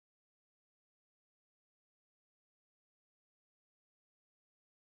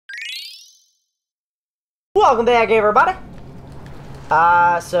Welcome back, everybody. Where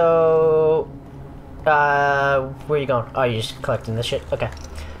are you going? Oh, you're just collecting this shit? Okay.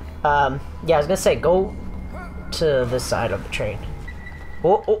 Yeah, I was gonna say, go to this side of the train.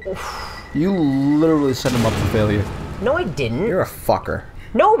 Oh. You literally set him up for failure. No, I didn't. You're a fucker.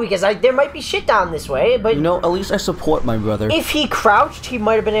 No, because there might be shit down this way, but... You know, at least I support my brother. If he crouched, he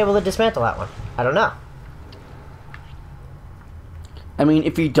might have been able to dismantle that one. I don't know. I mean,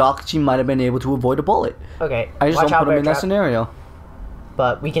 if he ducked, he might have been able to avoid a bullet. Okay, I just don't put him in that scenario.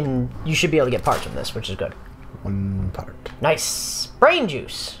 But we can... You should be able to get parts from this, which is good. One part. Nice. Brain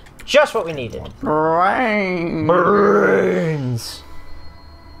juice. Just what we needed. Brains.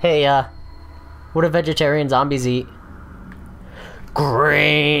 Hey, what do vegetarian zombies eat?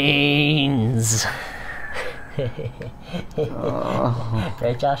 Grains. Right,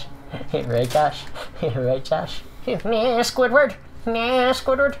 Josh? Right, Josh? Right, Josh? Nah, Squidward. Nah,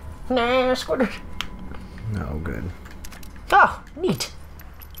 Squidward. Nah, Squidward. No good. Oh, neat.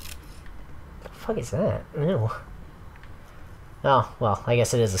 The fuck is that? Ew. Oh, well, I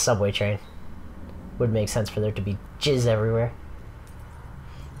guess it is a subway train. Would make sense for there to be jizz everywhere.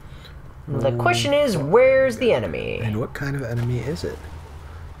 The question is, where's the enemy? And what kind of enemy is it?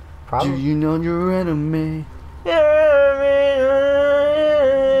 Probably. Do you know your enemy?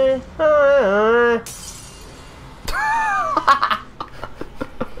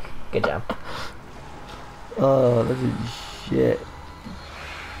 Good job. Oh, this is shit.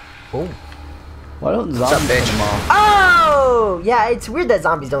 Oh. Why don't zombies set them off? Oh! Yeah, it's weird that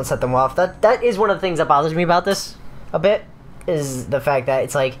zombies don't set them off. That is one of the things that bothers me about this a bit, is the fact that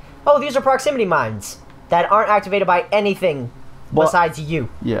it's like, oh, these are proximity mines that aren't activated by anything besides you.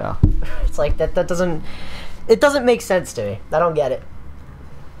 Yeah. It's like, that doesn't... It doesn't make sense to me. I don't get it.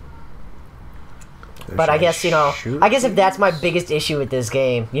 But I guess, you know, I guess if that's my biggest issue with this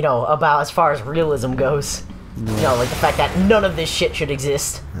game, you know, about as far as realism goes, you know, like the fact that none of this shit should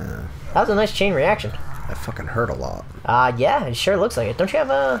exist. Yeah. That was a nice chain reaction. That fucking hurt a lot. Yeah, it sure looks like it. Don't you have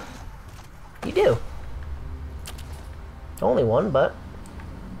a... You do. Only one, but...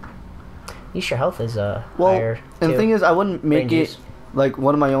 At least your health is, higher, and the thing is, I wouldn't make Ranges. it, like,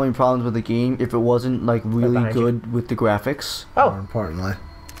 one of my only problems with the game if it wasn't, like, really good with the graphics. Oh. More importantly.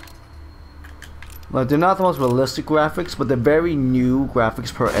 Like, they're not the most realistic graphics, but they're very new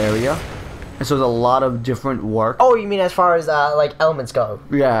graphics per area. And so there's a lot of different work. Oh, you mean as far as, like, elements go?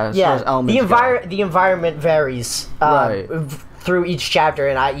 Yeah, as far as elements go. The environment varies Right. through each chapter,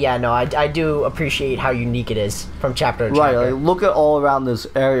 and I do appreciate how unique it is from chapter to Right, chapter. like, look at all around this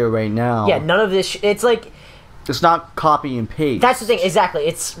area right now. Yeah, none of this... It's like... It's not copy and paste. That's the thing, exactly.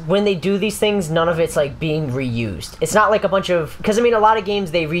 It's when they do these things, none of it's like being reused. It's not like a bunch of, because I mean, a lot of games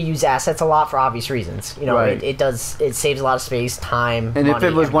they reuse assets a lot for obvious reasons. You know, right. it saves a lot of space, time, and money, if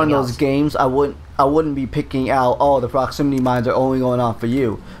it was one of those else. games, I wouldn't be picking out, oh, the proximity mines are only going on for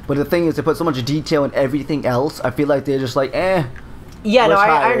you. But the thing is, they put so much detail in everything else. I feel like they're just like, eh. Yeah, no,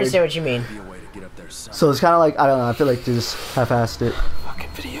 I understand what you mean. So it's kind of like, I don't know. I feel like they just half-assed it. Fucking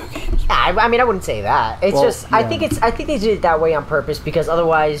video games. I mean, I wouldn't say that. It's just, yeah. I think they did it that way on purpose because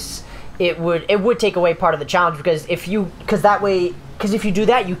otherwise, it would take away part of the challenge because if you do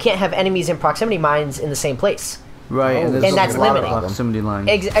that, you can't have enemies in proximity mines in the same place. Right, and there's that's a lot of limiting. proximity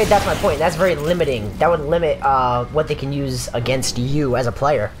lines. That's my point. That's very limiting. That would limit what they can use against you as a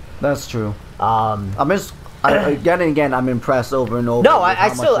player. That's true. Again and again, I'm impressed over and over. No, with how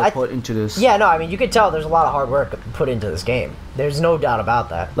much they I put into this. Yeah, no, I mean, you could tell there's a lot of hard work put into this game. There's no doubt about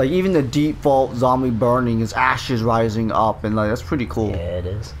that. Like, even the default zombie burning is ashes rising up, and like, that's pretty cool. Yeah, it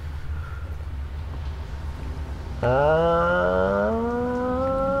is.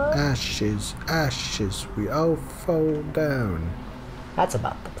 Ashes, ashes, we all fall down. That's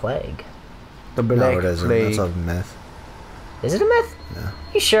about the plague. The black No, it isn't. plague. That's a myth. Is it a myth? Yeah.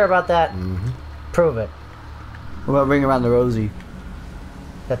 You sure about that? Mm-hmm. Prove it. What about Ring Around the Rosie?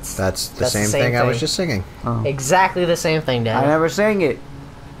 That's the same thing I was just singing. Oh. Exactly the same thing, Dad. I never sang it.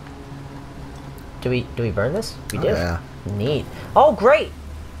 Do we burn this? We Oh, do. yeah. Neat. Oh, great.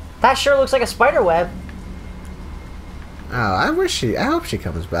 That sure looks like a spider web. Oh, I hope she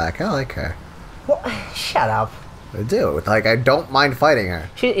comes back. I like her. Well, shut up. I do. Like, I don't mind fighting her.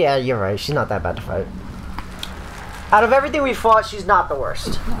 Yeah, you're right. She's not that bad to fight. Out of everything we fought, she's not the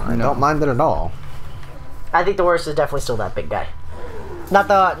worst. I don't mind it at all. I think the worst is definitely still that big guy. Not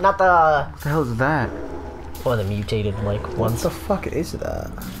the. What the hell is that? Or the mutated like What ones. the fuck is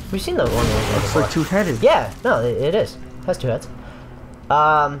that? We've seen the one. It's like two-headed. Yeah, no, it is. It has two heads.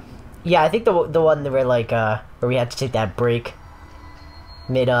 Yeah, I think the one where like where we had to take that break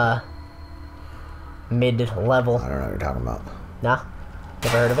mid level. I don't know what you're talking about. Nah,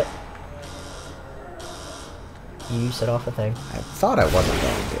 never heard of it. You set off a thing. I thought I wasn't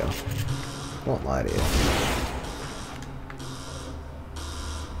going to. Won't lie to you.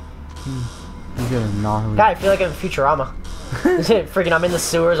 You get a gnarly. God, I feel like I'm in Futurama. Freaking, I'm in the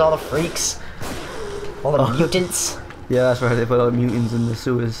sewers, all the freaks. All the mutants. Yeah, that's right. They put all the mutants in the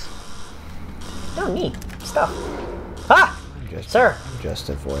sewers. Oh, neat. Stuff. Ah! Sir. Just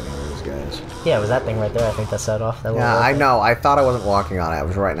avoiding these guys. Yeah, it was that thing right there. I think that set off. That Yeah, I thing. know. I thought I wasn't walking on it. I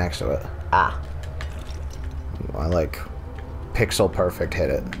was right next to it. Ah. I like pixel perfect hit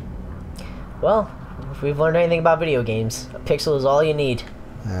it. Well, if we've learned anything about video games, a pixel is all you need.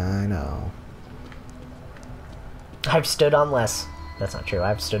 I know. I've stood on less. That's not true.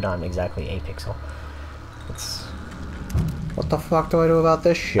 I've stood on exactly a pixel. It's... What the fuck do I do about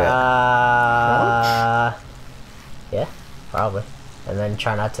this shit? Yeah, probably. And then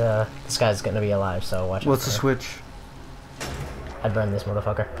try not to... This guy's gonna be alive, so watch out. What's the switch? I'd burn this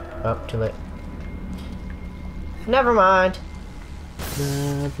motherfucker. Oh, too late. Never mind.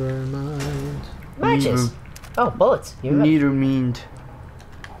 Never mind. Matches! Oh, bullets. You Neither meaned.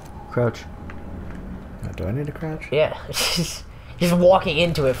 Crouch. Do I need to crouch? Yeah. Just walking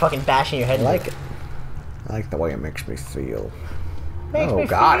into it, fucking bashing your head I in like it. it. I like the way it makes me feel. Makes Oh me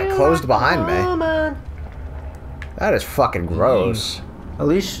god, it feel closed like behind a me. woman. That is fucking gross. At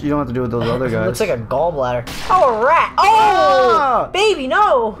least you don't have to deal with those other guys. Looks like a gallbladder. Oh, a rat! Oh! Ah! Baby,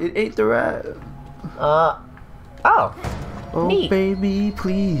 no! It ate the rat. Oh. Oh, Neat. baby,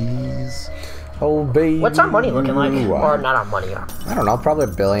 please. Oh baby. What's our money looking like? you Or are. not our money. I don't know, probably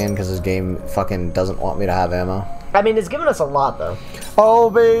 $1 billion because this game fucking doesn't want me to have ammo. I mean, it's giving us a lot, though. Oh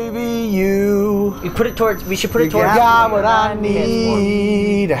baby, you We put it towards... We should put it towards... got what I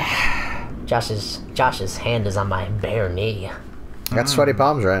need. Josh's hand is on my bare knee. I got sweaty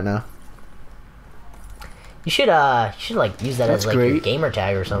palms right now. You should like use that That's as like your great. gamer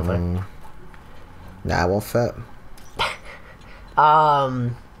tag or something. Nah, it won't fit.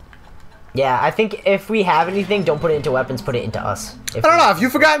 Yeah, I think if we have anything, don't put it into weapons, put it into us. If I don't know, have you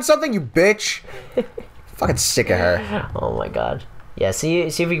forgotten something, you bitch? Fucking sick of her. Oh my god. Yeah, see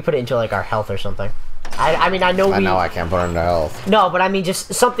if we can put it into like our health or something. I mean, I know I know I can't put her into health. No, but I mean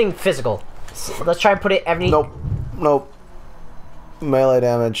just something physical. Let's try and put it every... Nope. Nope. Melee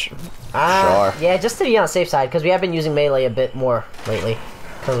damage. Sure. Yeah, just to be on the safe side, because we have been using melee a bit more lately.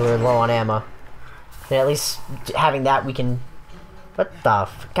 Because we're low on ammo. And at least having that, we can... What the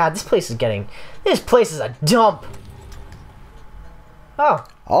God, this place is getting... This place is a dump! Oh,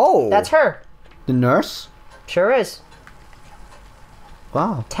 Oh. that's her. The nurse? Sure is.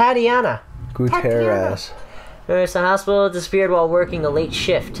 Wow. Tatiana. Gutierrez. Nurse in the hospital disappeared while working a late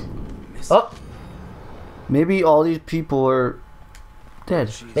shift. Oh, Maybe all these people are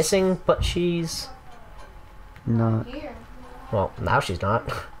dead. missing, but she's... Not. Well, now she's not.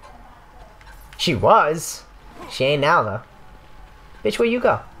 She was. She ain't now, though. Bitch, where you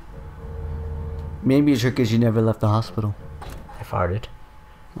go? Maybe it's because you never left the hospital. I farted.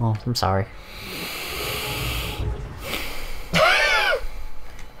 Oh. I'm sorry.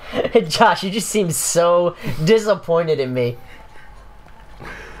 Josh, you just seem so disappointed in me.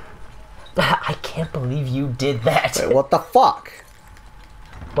 I can't believe you did that. Wait, what the fuck?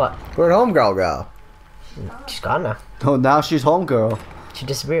 What? Where'd homegirl go? She's gone now. Oh, now she's home, girl. She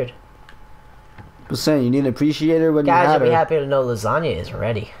disappeared. Just saying, you need to appreciate her when you Guys, had you'll be her. happy to know lasagna is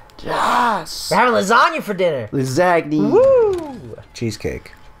ready. Yes! We're having lasagna for dinner. Exactly. Woo!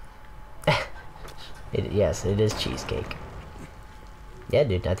 Cheesecake. Yes, it is cheesecake. Yeah,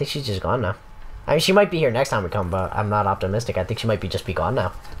 dude, I think she's just gone now. I mean, she might be here next time we come, but I'm not optimistic. I think she might just be gone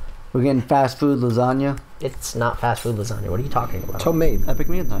now. We're getting fast food lasagna. It's not fast food lasagna. What are you talking about? Homemade. Epic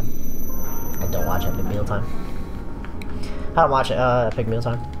meal time. I don't watch Epic Meal Time. I don't watch Epic Meal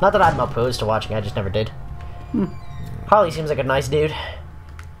Time. Not that I'm opposed to watching, I just never did. Harley seems like a nice dude.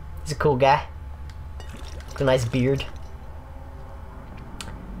 He's a cool guy. With a nice beard.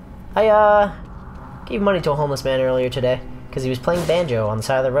 I gave money to a homeless man earlier today because he was playing banjo on the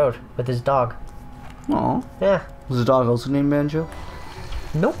side of the road with his dog. Aw. Yeah. Was the dog also named Banjo?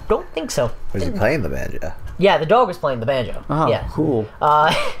 Nope, don't think so. Was he playing the banjo? Yeah, the dog was playing the banjo. Oh, Yeah. cool.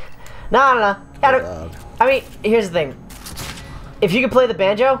 No. Dog. I mean, here's the thing. If you can play the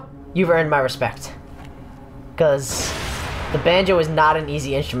banjo, you've earned my respect. Because the banjo is not an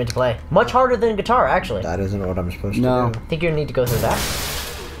easy instrument to play. Much harder than guitar, actually. That isn't what I'm supposed No. to do. I think you're gonna need to go through that.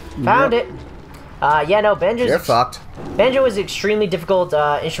 Found it. Yeah, no, You're fucked. banjo is an extremely difficult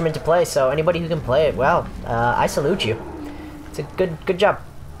instrument to play, so anybody who can play it, well, I salute you. It's a good job.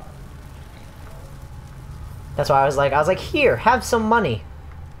 That's why I was like, here, have some money.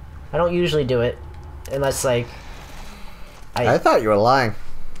 I don't usually do it, unless like, I thought you were lying.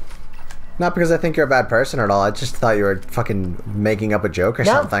 Not because I think you're a bad person at all. I just thought you were fucking making up a joke or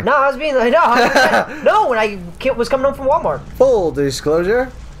something. No, I was being like, no, when I was coming home from Walmart. Full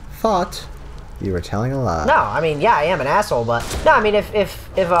disclosure, thought you were telling a lie. No, I mean, yeah, I am an asshole, but no, I mean,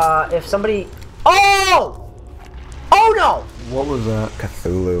 if somebody, oh no, What was that?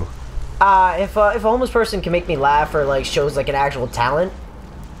 Cthulhu. if a homeless person can make me laugh or like shows like an actual talent,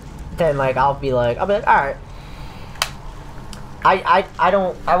 then like I'll be like, all right. I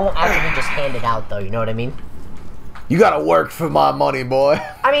won't actually just hand it out though. You know what I mean? You gotta work for my money, boy.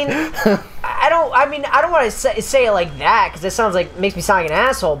 I mean, I don't want to say it like that because it sounds like makes me sound like an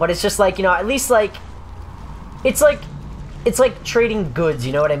asshole. But it's just like, you know, at least like, it's like trading goods.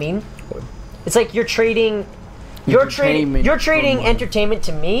 You know what I mean? It's like you're trading entertainment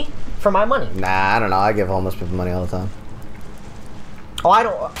to me for my money. Nah, I don't know. I give homeless people money all the time. Oh, I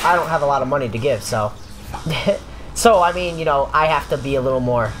don't have a lot of money to give, so. So, I mean, you know, I have to be a little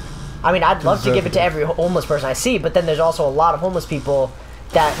more... I mean, I'd love to give it to every homeless person I see, but then there's also a lot of homeless people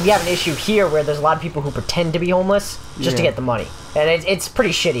that... We have an issue here where there's a lot of people who pretend to be homeless just to get the money. And it's pretty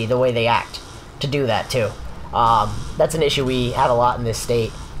shitty the way they act to do that, too. That's an issue we have a lot in this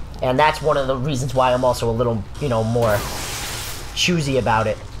state. And that's one of the reasons why I'm also a little, you know, more choosy about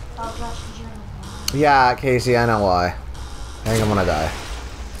it. Yeah, Casey, I know why. I think I'm gonna die.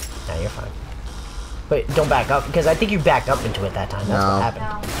 No, you're fine. But don't back up, because I think you backed up into it that time. That's what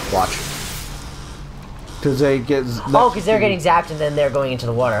happened. Watch. Because they get... Oh, because they're getting zapped and then they're going into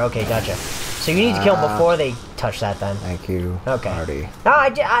the water. Okay, gotcha. So you need to kill them before they touch that then. Thank you. Okay. Marty. No,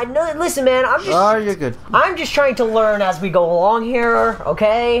 I no, listen, man, I'm just... Oh, you're good. I'm just trying to learn as we go along here,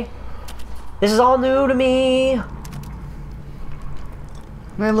 okay? This is all new to me.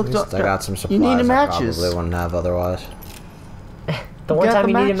 Man, look, I got some supplies you need I matches. probably wouldn't have otherwise. The one got time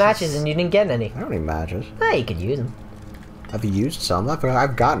the you needed matches. matches and you didn't get any. I don't need matches. Yeah, you could use them. I've used some.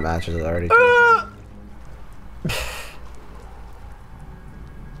 I've got matches already. What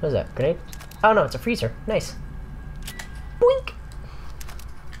is that? Grenade? Oh no, it's a freezer. Nice. Boink.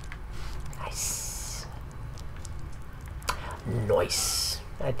 Nice. Nice.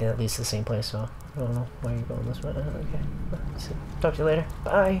 I think that leads to the same place, so I don't know why you're going this way. Okay. Talk to you later.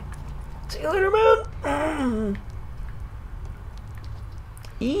 Bye. See you later, man.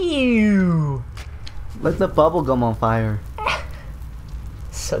 Ew. Let the bubble gum on fire.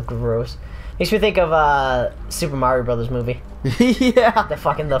 So gross. Makes me think of Super Mario Brothers movie. Yeah. The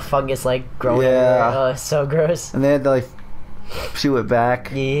fungus like growing. Yeah. Everywhere. Oh, it's so gross. And they had to like chew it back.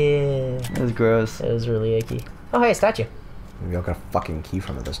 Yeah. It was gross. It was really icky. Oh, hey, statue. Maybe I'll get a fucking key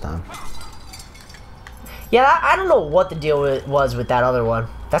from it this time. Yeah, I don't know what the deal was with that other one.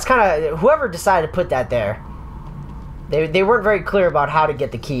 That's kind of... Whoever decided to put that there, they weren't very clear about how to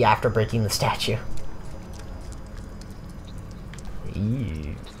get the key after breaking the statue.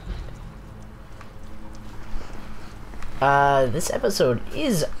 Ew. This episode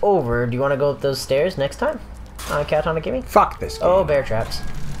is over. Do you want to go up those stairs next time? Catatonic Gaming? Fuck this game. Oh, bear traps.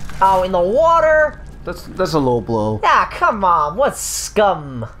 Oh, in the water? That's a low blow. Ah, come on. What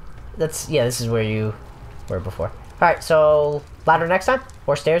scum? Yeah, this is where you were before. Alright, so ladder next time?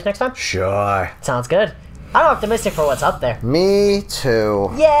 Or stairs next time? Sure. Sounds good. I'm optimistic for what's up there. Me too.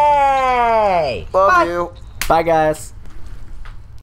 Yay! Love Bye. you. Bye, guys.